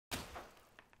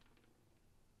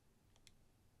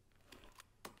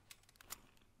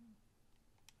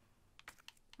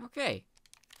Okay.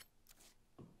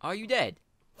 Are you dead?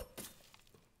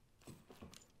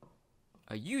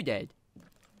 Are you dead?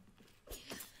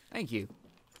 Thank you.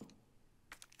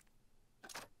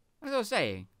 As I was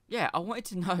saying, yeah, I wanted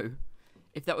to know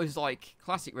if that was like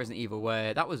classic Resident Evil,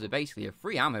 where that was basically a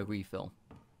free ammo refill.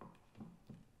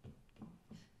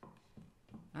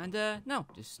 And, no,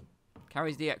 just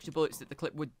carries the extra bullets that the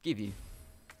clip would give you.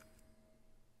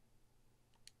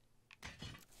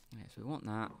 Yeah, so we want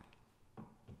that.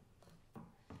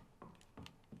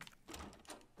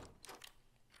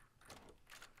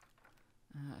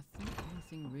 I think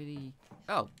anything really...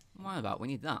 Oh, what am I about? We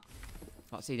need that.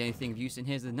 If I see anything of use in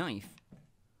here is the knife.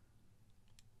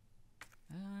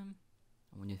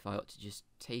 I wonder if I ought to just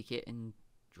take it and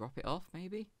drop it off,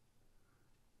 maybe?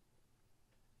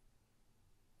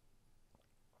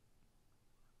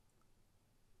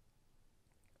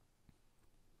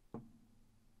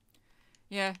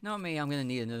 Yeah, not me. I'm gonna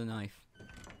need another knife.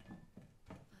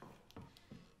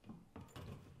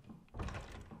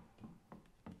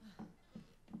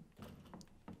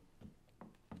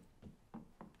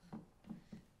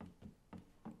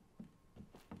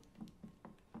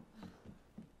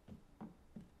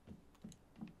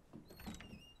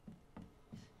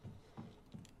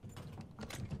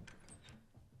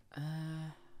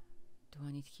 Do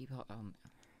I need to keep up?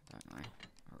 Don't know. I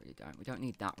really don't. We don't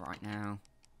need that right now.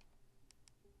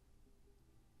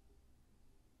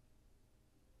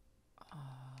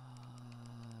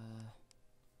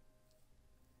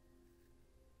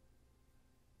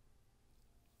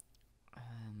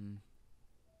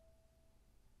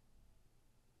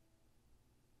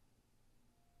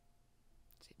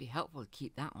 It'd be helpful to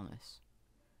keep that on us.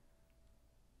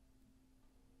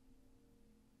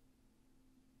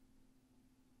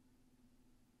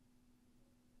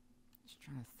 Just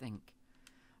trying to think.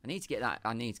 I need to get that.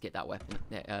 I need to get that weapon,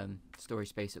 that storage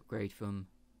space upgrade from.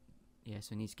 Yeah,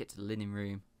 so I need to get to the linen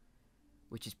room,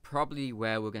 which is probably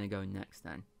where we're going to go next.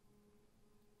 Then,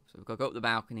 so we've got to go up the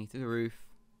balcony, through the roof,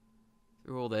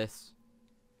 through all this.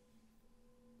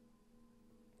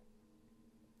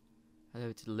 Head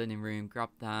over to the linen room, grab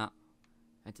that.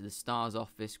 Head to the STARS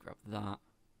office, grab that.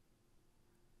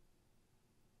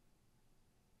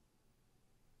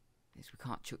 Guess we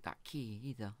can't chuck that key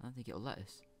either. I don't think it'll let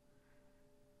us.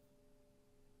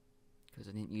 Because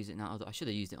I didn't use it in that other... I should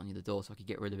have used it on the other door so I could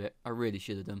get rid of it. I really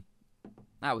should have done.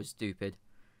 That was stupid.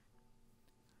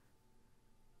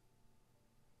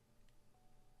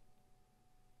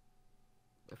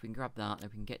 But if we can grab that, then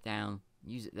we can get down,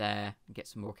 use it there, and get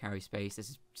some more carry space.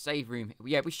 There's a save room.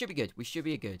 Yeah, we should be good. We should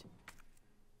be good.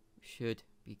 We should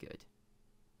be good.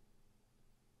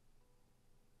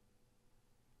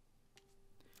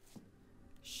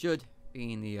 Should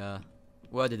be in the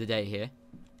word of the day here.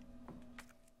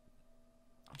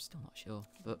 I'm still not sure,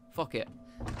 but fuck it.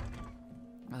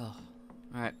 Oh,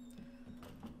 alright.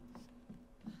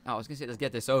 Oh, I was gonna say let's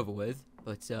get this over with,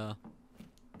 but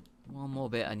one more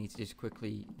bit I need to just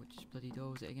quickly... Which bloody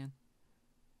door was it again?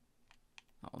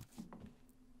 That one.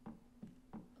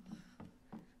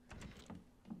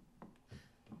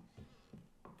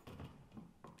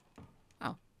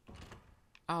 Oh.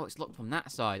 Oh, it's locked from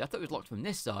that side. I thought it was locked from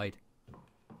this side.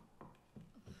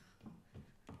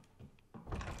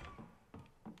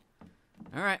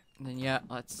 Alright, then yeah,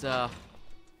 let's I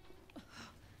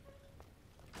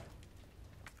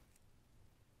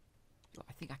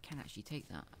think I can actually take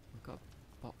that. We've got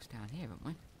a box down here, haven't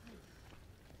we?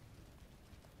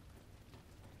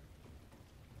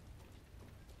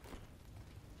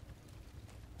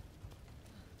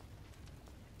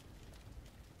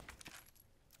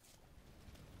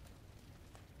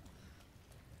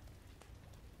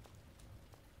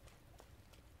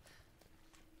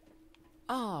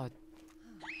 Oh.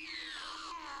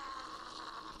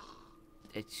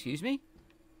 Excuse me?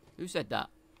 Who said that?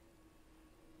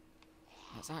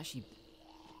 That's actually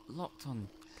locked on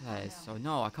Claire's, so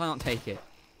no, I can't take it.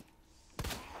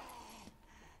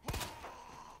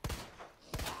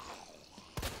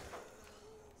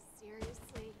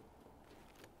 Seriously?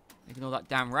 Making all that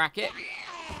damn racket.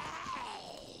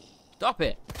 Stop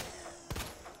it!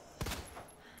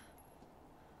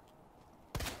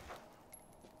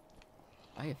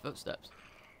 I hear footsteps.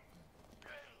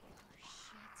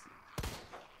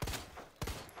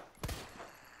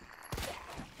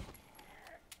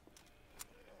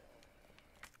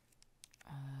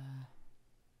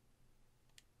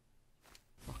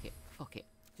 Fuck it.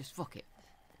 Just fuck it.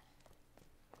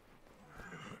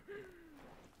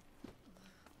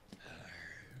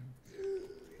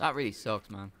 That really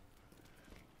sucks, man.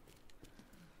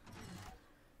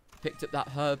 Picked up that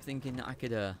herb thinking that I could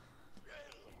just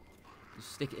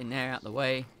stick it in there out the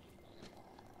way.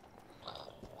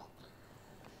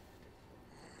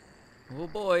 Oh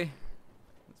boy.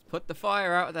 Let's put the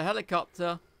fire out of the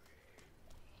helicopter.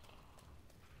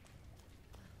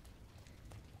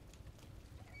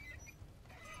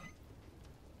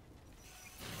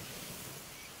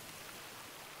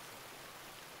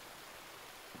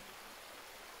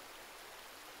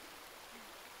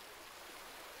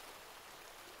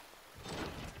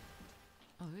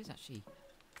 Oh, there is actually...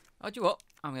 Oh, do you know what?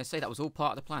 I'm going to say that was all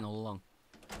part of the plan all along.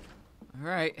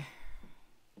 Alright.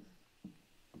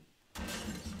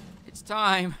 It's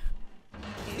time.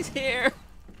 He's here.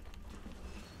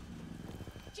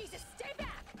 Jesus, stay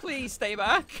back! Please stay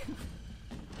back.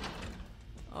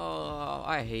 Oh,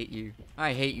 I hate you.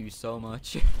 I hate you so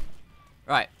much.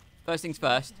 Right. First things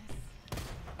first.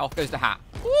 Off goes the hat.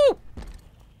 Woo!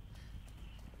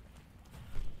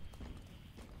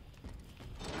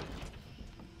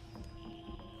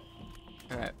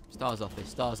 Alright. Star's office.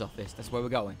 Star's office. That's where we're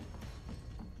going.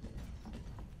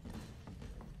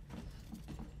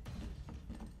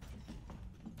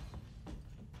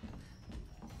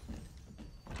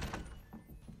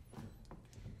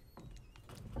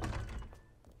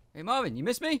 Hey Marvin, you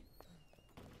missed me?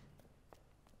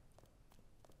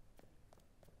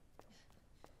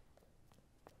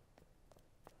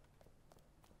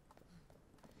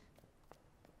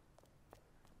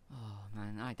 Oh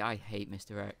man, I hate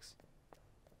Mr. X.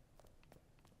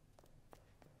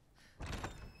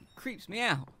 He creeps me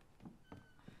out.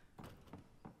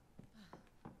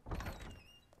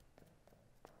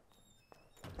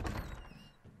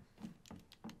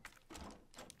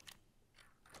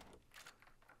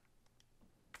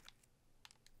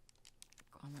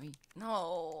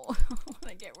 No, I want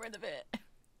to get rid of it.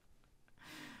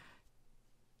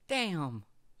 Damn.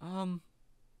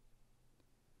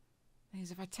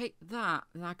 If I take that,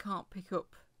 then I can't pick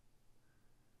up.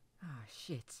 Ah,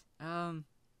 shit. Oh,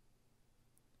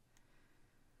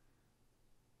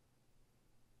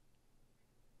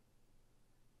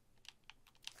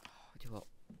 do you what?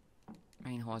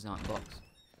 Main horizontal box.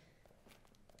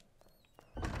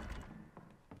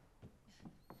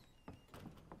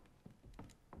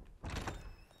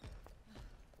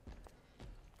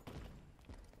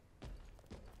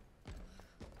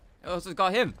 Oh, so it's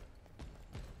got him.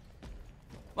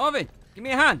 Marvin, give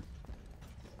me a hand.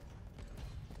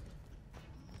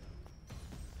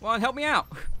 Come on, help me out.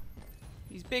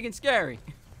 He's big and scary.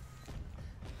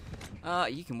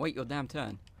 You can wait your damn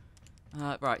turn.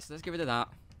 Right, so let's get rid of that.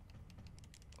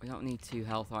 We don't need 2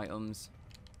 health items.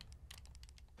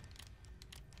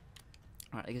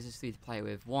 Alright, I guess there's 3 to play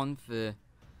with. 1 for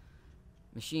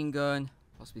machine gun,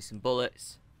 possibly some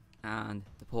bullets, and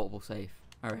the portable safe.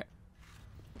 Alright.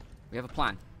 We have a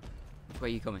plan. Which way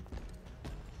are you coming?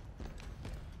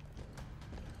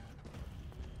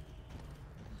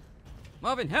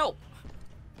 Marvin, help!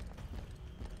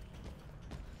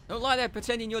 Don't lie there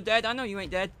pretending you're dead. I know you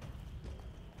ain't dead.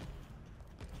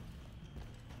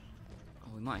 Oh,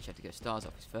 we might actually have to go Star's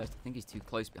office first. I think he's too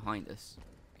close behind us.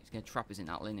 He's going to trap us in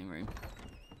that linen room.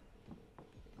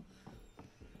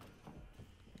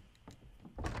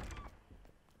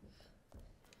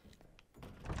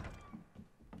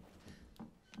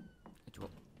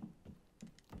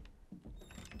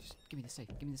 Just give me the safe.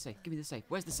 Give me the safe. Give me the safe.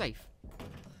 Where's the safe?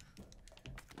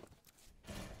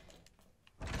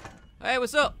 Hey,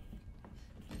 what's up?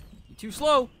 You're too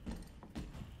slow.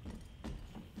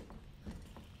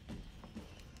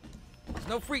 There's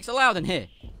no freaks allowed in here.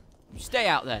 You stay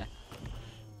out there.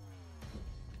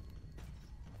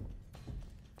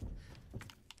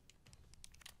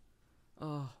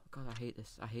 Oh, God, I hate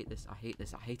this. I hate this. I hate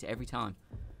this. I hate it every time.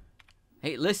 I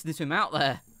hate listening to him out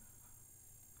there.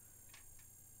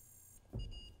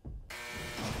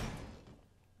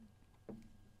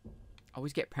 I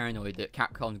always get paranoid that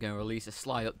Capcom's going to release a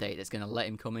Sly update that's going to let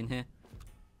him come in here.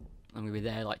 I'm going to be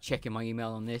there, like, checking my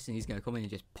email on this, and he's going to come in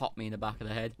and just pop me in the back of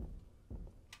the head.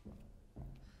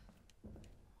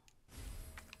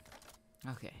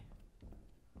 Okay.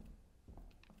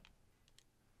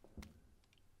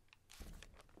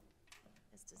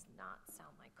 This does not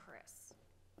sound like Chris.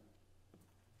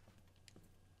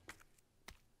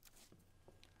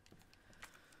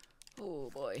 Oh,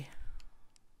 boy.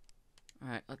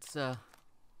 Alright, let's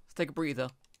take a breather.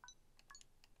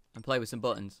 And play with some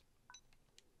buttons.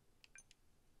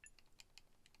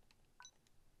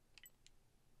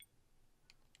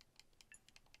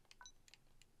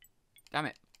 Damn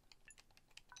it.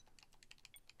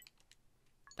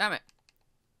 Damn it.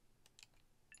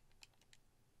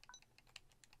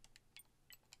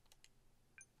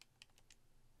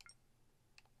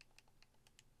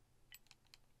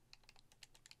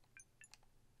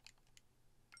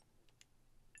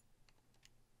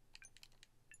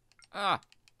 Ah.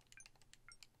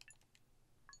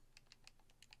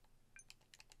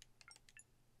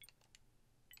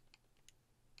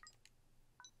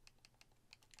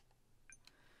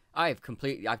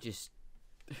 I've just...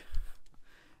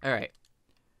 Alright.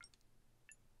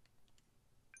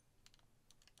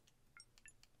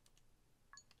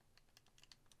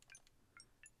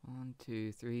 One,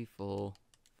 two, three, 4,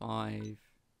 5,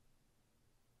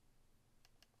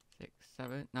 6,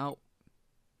 7. No.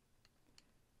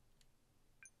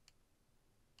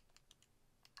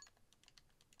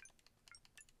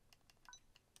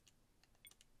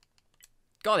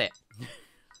 Got it.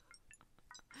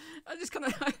 I just kind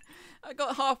of... I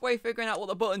got halfway figuring out what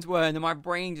the buttons were, and then my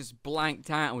brain just blanked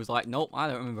out and was like, nope, I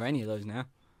don't remember any of those now.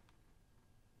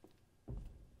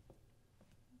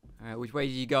 Alright, which way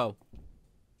did you go?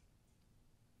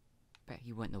 Bet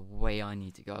he went the way I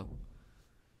need to go.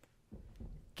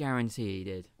 Guarantee he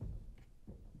did.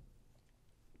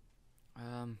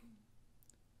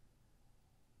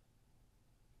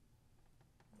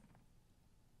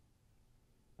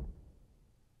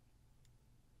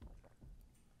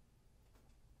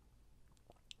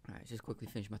 Alright, just quickly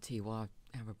finish my tea while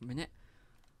I have a minute.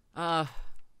 So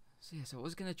yeah, so I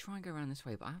was gonna try and go around this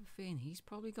way, but I have a feeling he's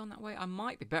probably gone that way. I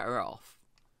might be better off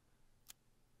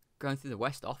going through the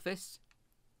west office,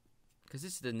 because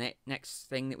this is the next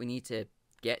thing that we need to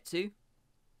get to.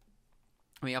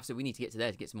 I mean, obviously we need to get to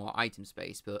there to get some more item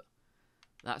space, but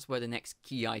that's where the next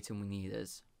key item we need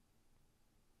is.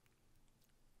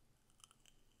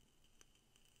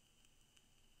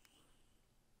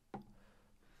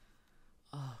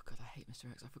 Oh god, I hate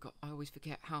Mr. X. I always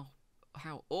forget how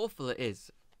awful it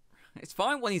is. It's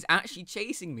fine when he's actually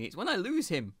chasing me. It's when I lose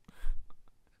him.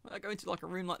 When I go into like a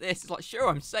room like this, it's like, sure,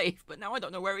 I'm safe, but now I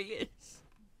don't know where he is.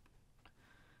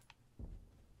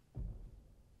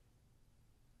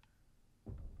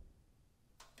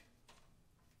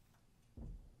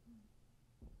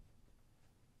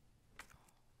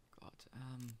 God,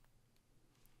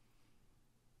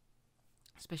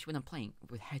 especially when I'm playing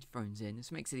with headphones in,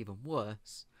 this makes it even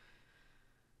worse.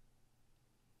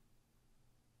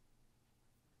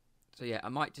 So yeah, I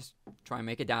might just try and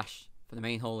make a dash for the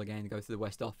main hall again and go through the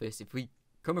west office. If we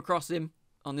come across him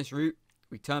on this route,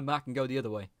 we turn back and go the other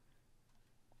way.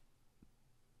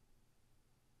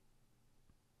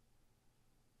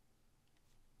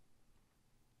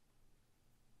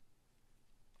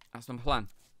 That's my plan.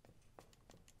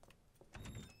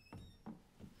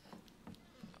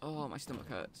 Oh, my stomach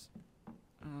hurts.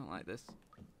 I don't like this.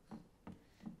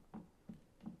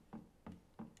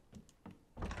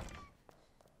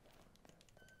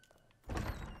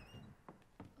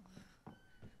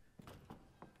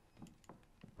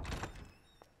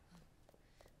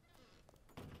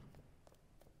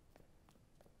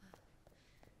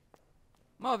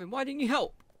 Marvin, why didn't you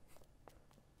help?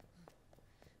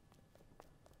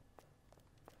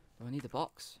 Do I need the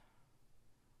box?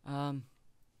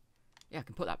 Yeah, I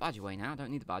can put that badge away now. I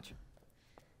don't need the badge.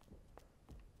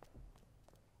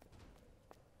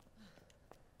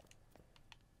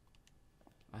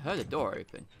 I heard a door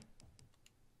open.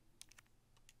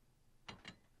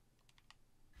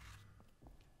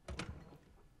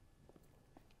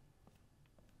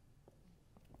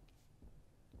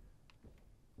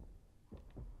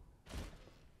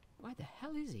 Where the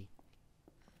hell is he?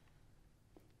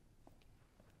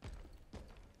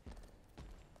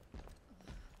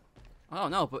 I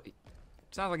don't know, but it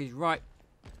sounds like he's right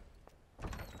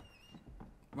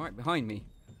behind me.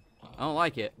 I don't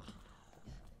like it.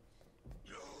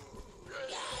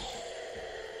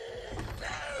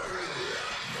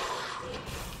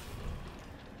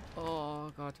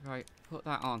 Oh god, right, put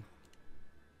that on.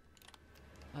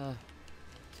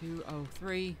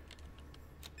 203.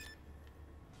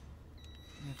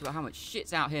 I forgot how much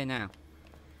shit's out here now.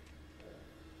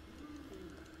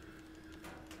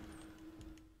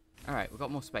 Alright, we've got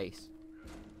more space.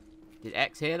 Did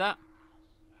X hear that?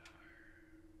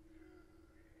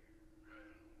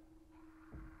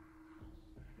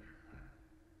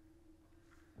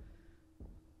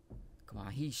 Come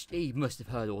on, he must have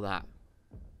heard all that.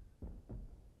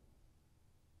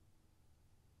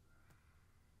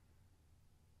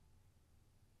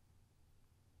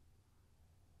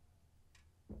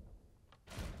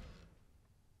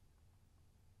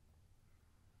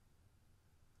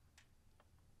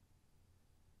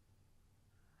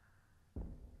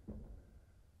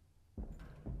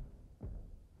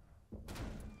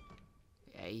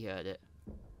 Yeah, he heard it.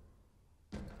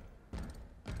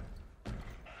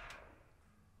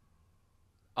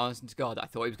 Honest to God, I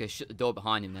thought he was going to shut the door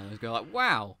behind him then. I was going like,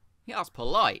 wow, yeah, that's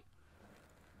polite.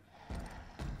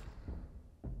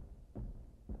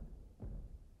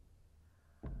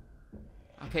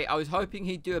 Okay, I was hoping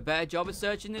he'd do a better job of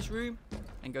searching this room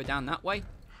and go down that way.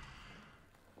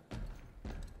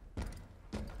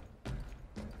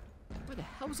 Where the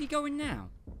hell's he going now?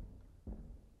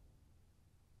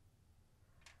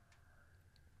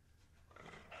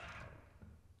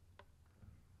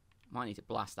 Might need to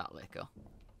blast that liquor.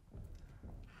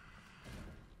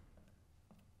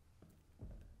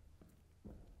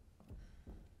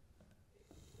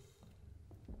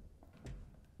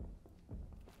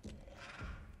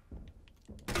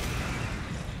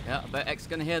 Yeah, I bet X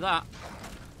gonna hear that.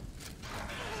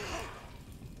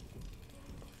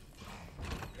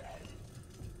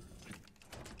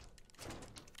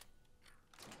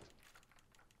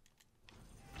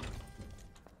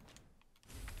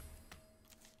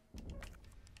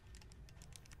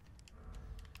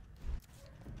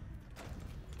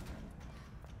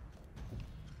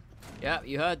 Yeah,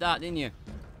 you heard that, didn't you?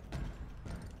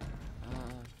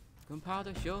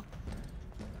 Gunpowder, sure.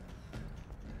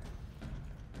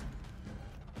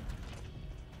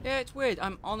 Yeah, it's weird.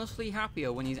 I'm honestly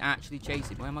happier when he's actually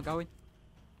chasing. Where am I going?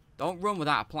 Don't run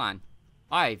without a plan.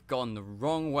 I've gone the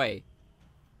wrong way.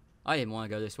 I didn't want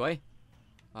to go this way.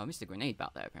 Oh, I missed a grenade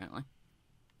back there, apparently.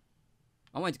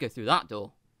 I wanted to go through that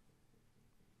door.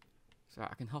 So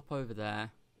I can hop over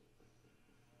there.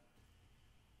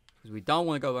 Because we don't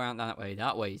want to go around that way.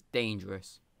 That way is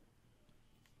dangerous.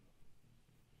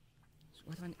 So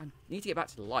where do I need to get back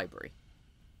to the library.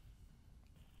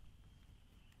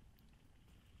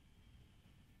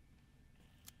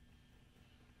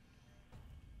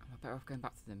 Am I better off going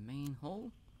back to the main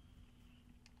hall?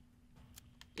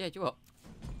 Yeah, do you know what?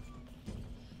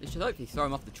 This should hopefully throw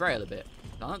him off the trail a bit.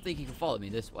 I don't think he can follow me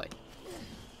this way.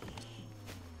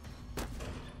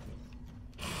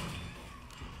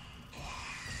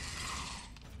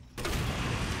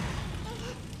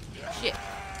 Shit.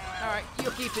 Alright,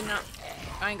 you're keeping that.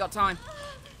 I ain't got time.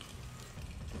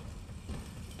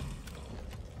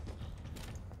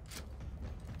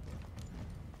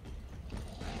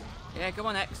 Yeah, come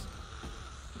on, X.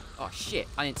 Oh, shit.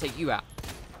 I didn't take you out.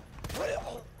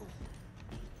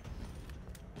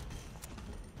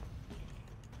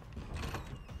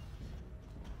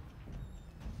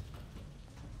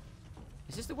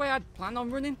 Is this the way I'd planned on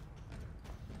running?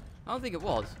 I don't think it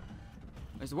was.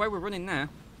 It's the way we're running now.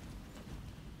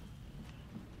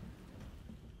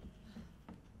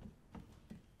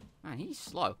 Man, he's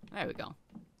slow. There we go.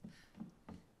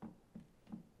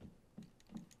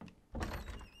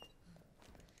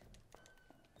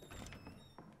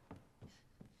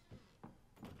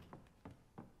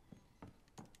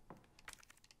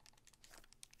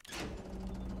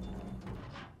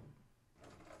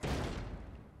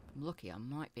 I'm lucky, I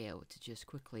might be able to just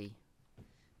quickly...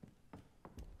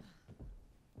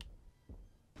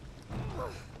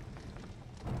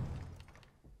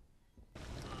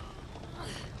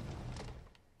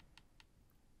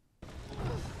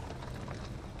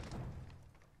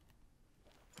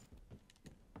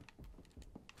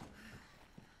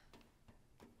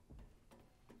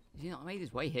 Has he not made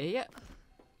his way here yet?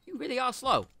 You really are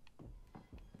slow.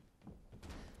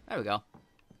 There we go.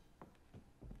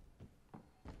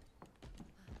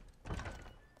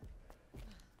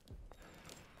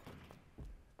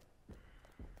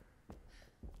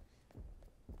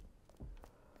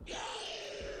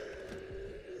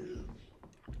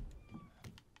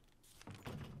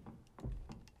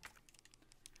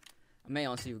 I may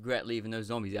honestly regret leaving those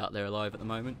zombies out there alive at the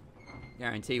moment.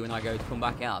 Guarantee when I go to come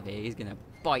back out of here, he's gonna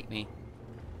bite me.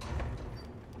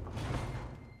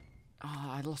 Oh,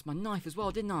 I lost my knife as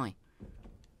well, didn't I?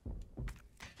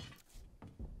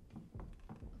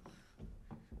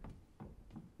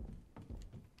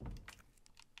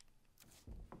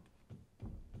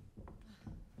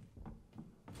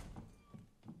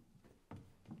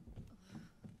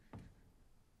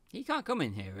 He can't come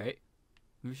in here, right?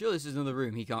 I'm sure this is another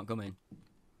room he can't come in.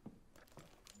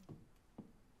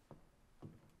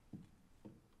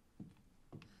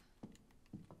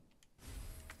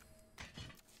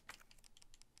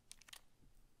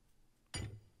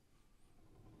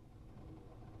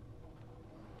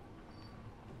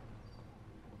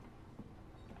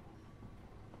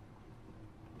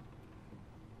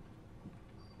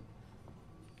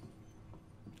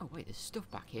 Oh wait, there's stuff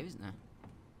back here, isn't there?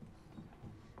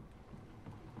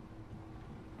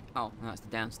 Oh, that's the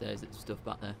downstairs, there's stuff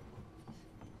back there.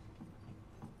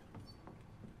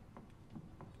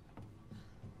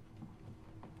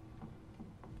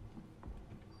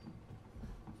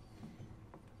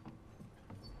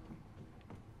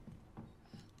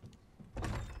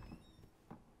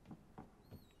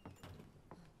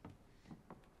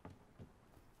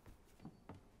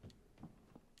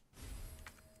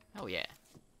 Oh yeah.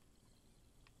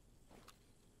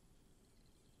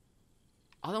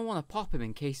 I don't want to pop him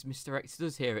in case Mr. X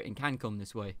does hear it and can come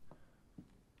this way.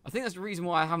 I think that's the reason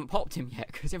why I haven't popped him yet,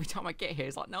 because every time I get here,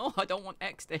 it's like, no, I don't want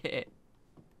X to hit.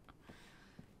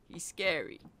 He's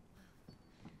scary.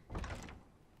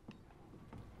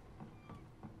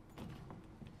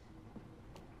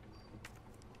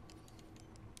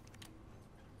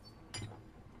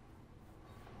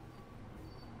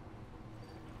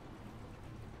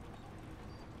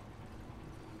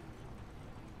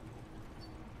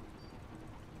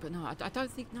 But no, I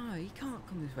don't think, no, he can't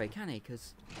come this way, can he?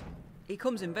 Because he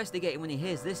comes investigating when he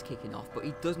hears this kicking off, but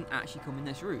he doesn't actually come in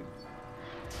this room.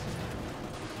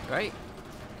 Right?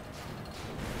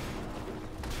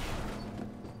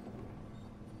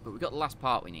 But we got the last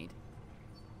part we need.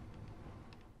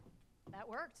 That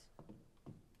worked.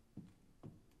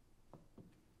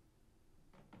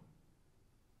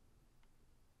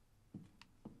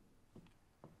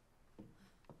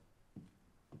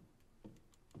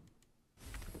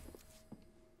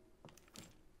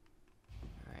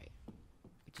 Alright.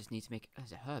 We just need to make...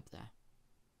 There's a herb there.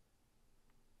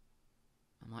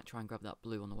 I might try and grab that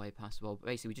blue on the way past as well. But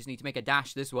basically, we just need to make a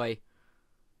dash this way.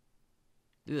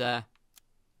 Do there.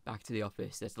 Back to the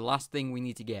office. That's the last thing we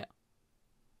need to get.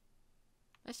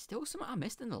 There's still something I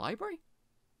missed in the library?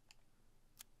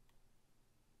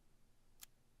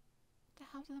 What the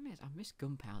hell did I miss? I missed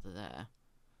gunpowder there.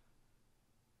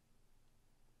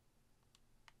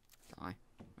 Die.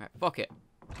 Right, fuck it.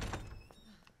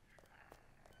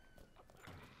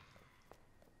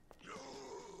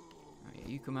 Right,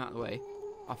 you come out of the way.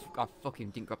 I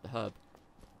fucking didn't grab the herb.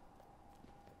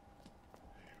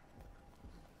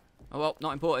 Oh well,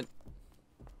 not important.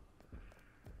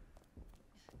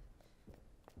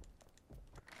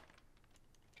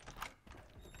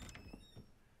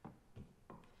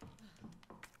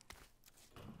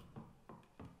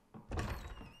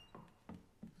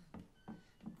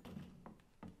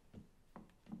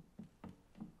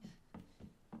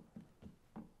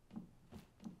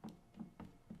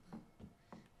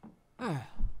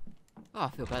 Oh, I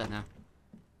feel better now.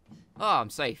 Oh, I'm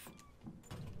safe.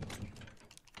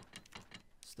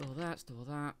 Store that, store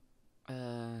that.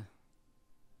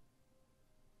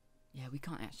 Yeah, we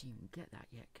can't actually even get that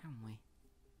yet, can we?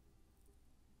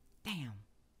 Damn.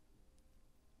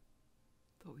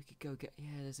 Thought we could go get...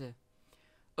 Yeah, there's a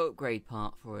upgrade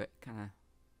part for it. Kind of...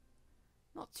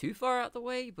 Not too far out the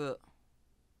way, but...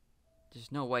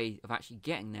 There's no way of actually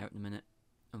getting there at the minute,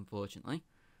 unfortunately.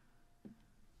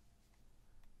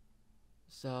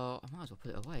 So, I might as well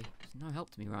put it away. It's no help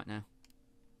to me right now.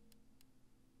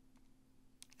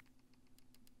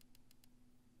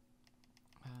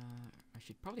 I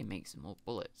should probably make some more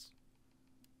bullets.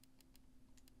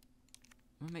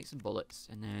 I'm gonna make some bullets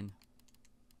and then...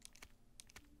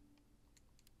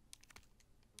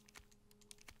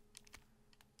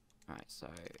 Alright, so...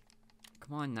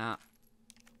 Combine that.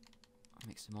 I'll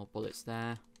make some more bullets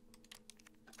there.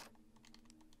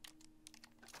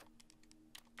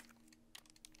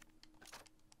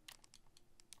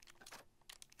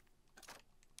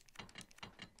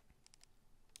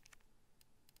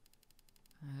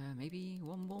 Maybe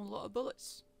one more lot of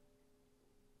bullets.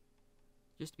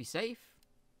 Just to be safe.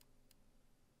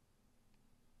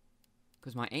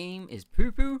 Because my aim is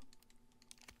poo-poo.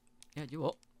 Yeah, you know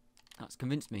what? That's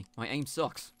convinced me. My aim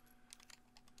sucks.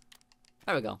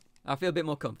 There we go. I feel a bit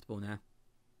more comfortable now.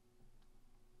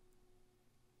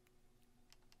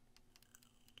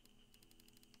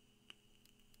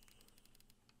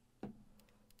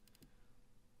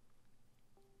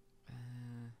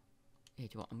 Yeah, do you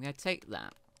know what? I'm going to take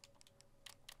that.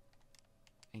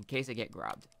 In case I get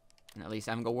grabbed. And at least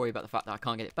I haven't got to worry about the fact that I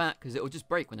can't get it back, because it will just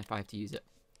break when if I have to use it.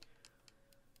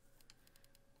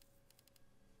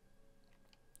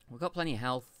 We've got plenty of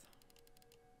health.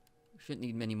 We shouldn't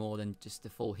need many more than just a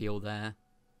full heal there.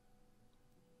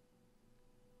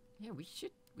 Yeah, we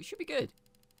should be good.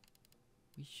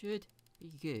 We should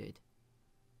be good.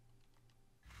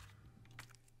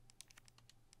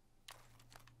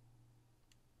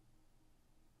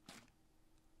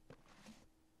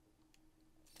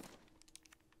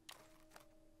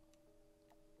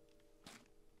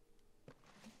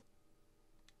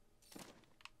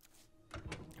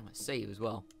 Save as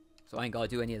well, so I ain't gotta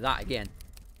do any of that again.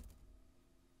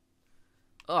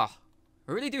 Ugh,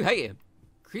 I really do hate him.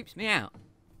 Creeps me out.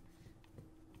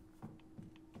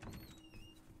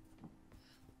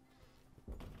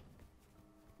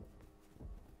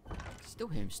 Still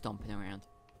hear him stomping around.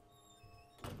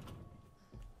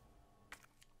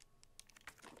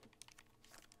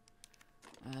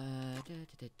 How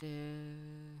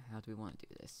do we want to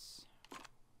do this?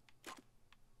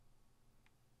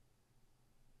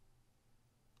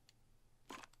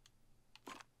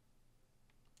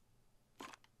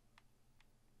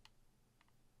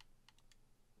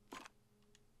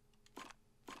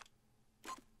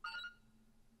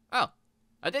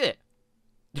 I did it.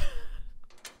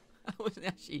 I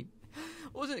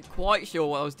wasn't quite sure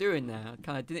what I was doing there. I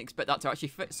kind of didn't expect that to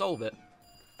actually solve it.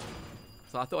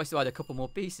 So I thought I still had a couple more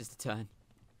pieces to turn.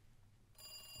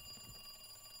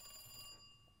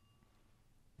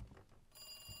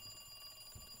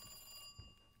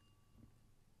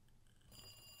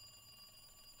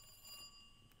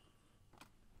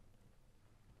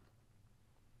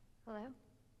 Hello?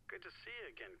 Good to see you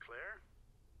again, Claire.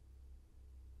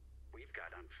 We've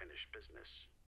got unfinished business.